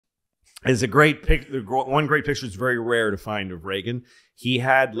It's a great picture. One great picture is very rare to find of Reagan. He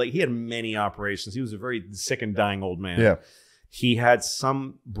had many operations. He was a very sick and dying old man. Yeah. He had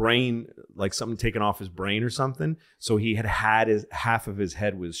some brain, like something taken off his brain or something. So he had half of his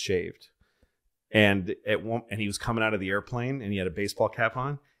head was shaved. And he was coming out of the airplane and he had a baseball cap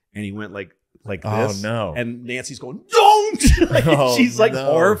on and he went like this. Oh no. And Nancy's going, don't! She's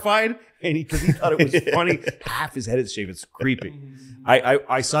horrified. And because he thought it was funny. Half his head is shaved. It's creepy.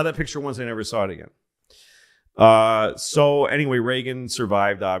 I saw that picture once. I never saw it again. So anyway, Reagan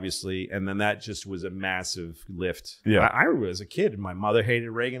survived, obviously. And then that just was a massive lift. Yeah. I remember as a kid, my mother hated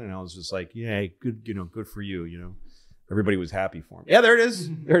Reagan. And I was just like, yeah, good, good for you, Everybody was happy for him. Yeah, there it is.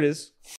 There it is.